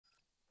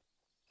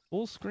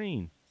Full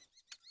screen.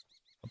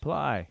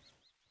 Apply.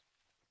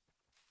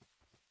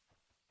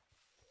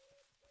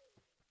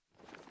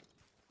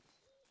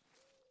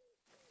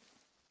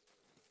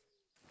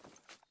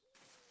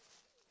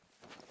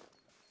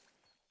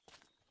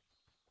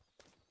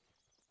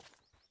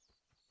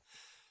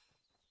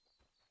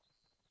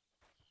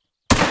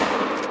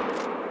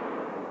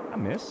 I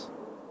miss.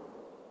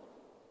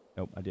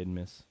 Nope, I didn't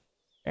miss.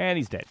 And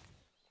he's dead.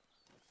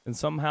 And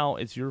somehow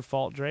it's your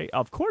fault, Dre.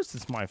 Of course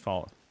it's my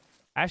fault.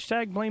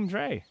 Hashtag blame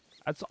Dre.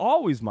 That's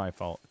always my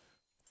fault.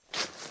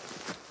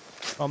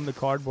 From the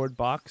cardboard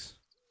box.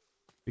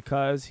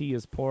 Because he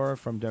is poor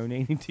from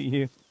donating to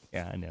you.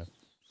 Yeah, I know.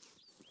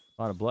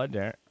 A lot of blood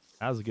there.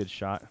 That was a good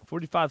shot.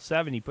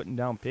 45-70 putting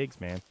down pigs,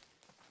 man.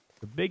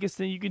 The biggest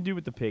thing you can do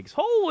with the pigs.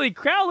 Holy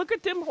cow, look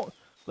at them.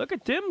 Look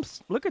at them.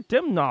 Look at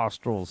them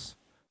nostrils.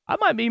 I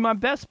might be my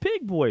best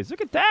pig, boys.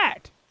 Look at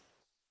that.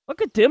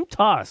 Look at them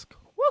tusk.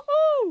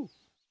 Woohoo!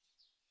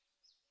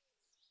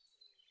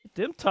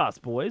 Them tusks,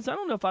 boys. I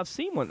don't know if I've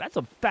seen one. That's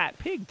a fat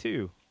pig,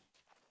 too.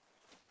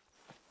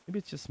 Maybe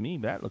it's just me,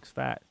 but that looks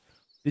fat.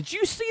 Did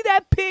you see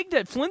that pig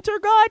that Flinter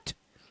got?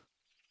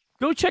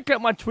 Go check out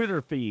my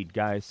Twitter feed,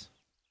 guys.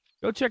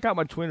 Go check out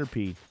my Twitter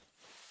feed.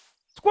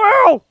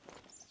 Squirrel!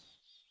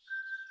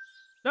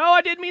 No,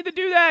 I didn't mean to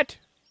do that.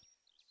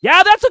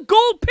 Yeah, that's a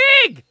gold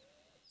pig!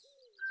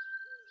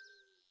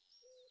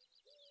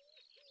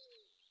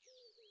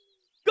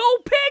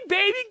 Gold pig,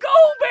 baby!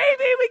 Gold,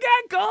 baby! We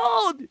got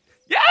gold!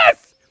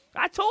 Yes!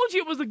 I told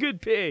you it was a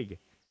good pig.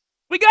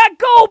 We got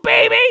gold,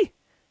 baby!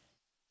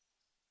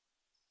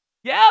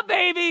 Yeah,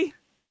 baby!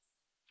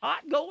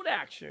 Hot gold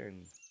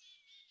action.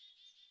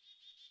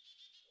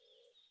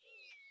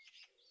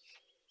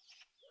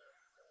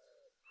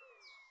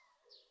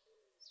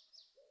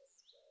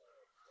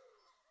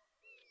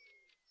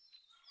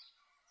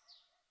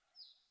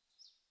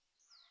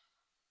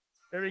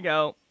 There we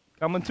go.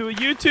 Coming to a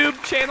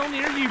YouTube channel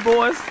near you,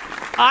 boys.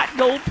 Hot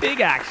gold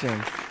pig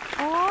action.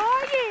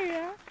 Oh,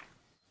 yeah.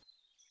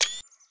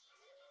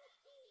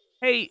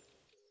 Hey,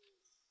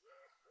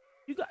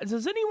 you guys,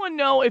 does anyone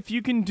know if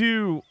you can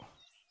do,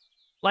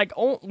 like,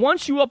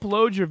 once you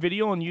upload your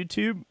video on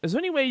YouTube, is there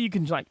any way you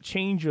can, like,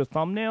 change your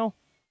thumbnail?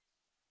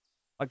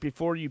 Like,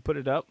 before you put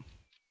it up?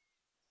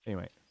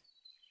 Anyway.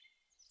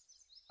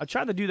 I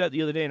tried to do that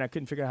the other day, and I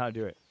couldn't figure out how to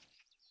do it.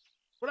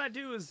 What I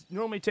do is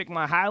normally take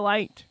my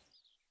highlight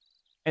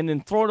and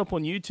then throw it up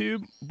on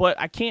YouTube, but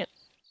I can't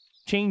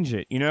change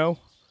it, you know?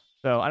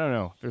 So, I don't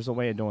know if there's a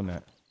way of doing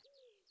that.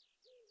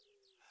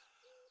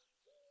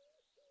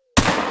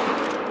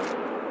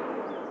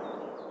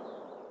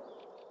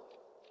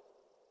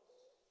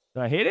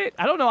 Did I hit it?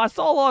 I don't know. I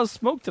saw a lot of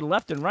smoke to the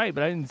left and right,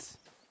 but I didn't.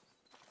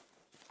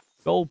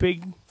 Gold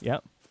pig.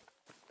 Yep.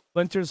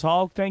 Splinter's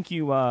hog. Thank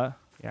you. Yeah,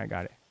 I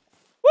got it.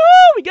 Woo!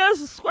 We got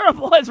us a squirrel,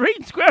 boys. We're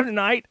eating squirrel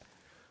tonight.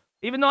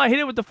 Even though I hit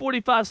it with the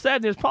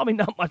 45-7, there's probably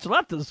not much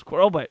left of the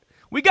squirrel, but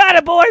we got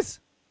it, boys.